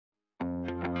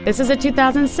This is a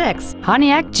 2006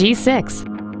 Pontiac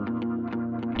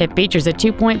G6. It features a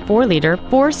 2.4-liter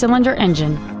four-cylinder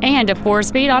engine and a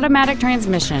four-speed automatic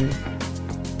transmission.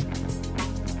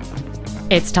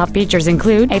 Its top features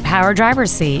include a power driver's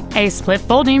seat, a split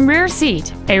folding rear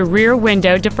seat, a rear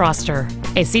window defroster,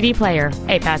 a CD player,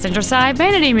 a passenger side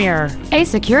vanity mirror, a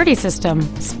security system,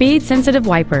 speed-sensitive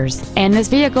wipers, and this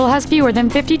vehicle has fewer than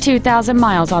 52,000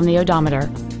 miles on the odometer.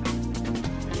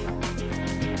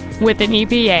 With an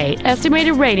EPA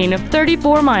estimated rating of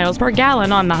 34 miles per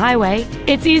gallon on the highway,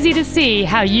 it's easy to see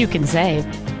how you can save.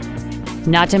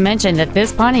 Not to mention that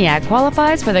this Pontiac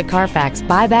qualifies for the Carfax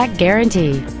buyback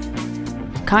guarantee.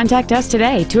 Contact us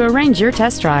today to arrange your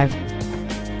test drive.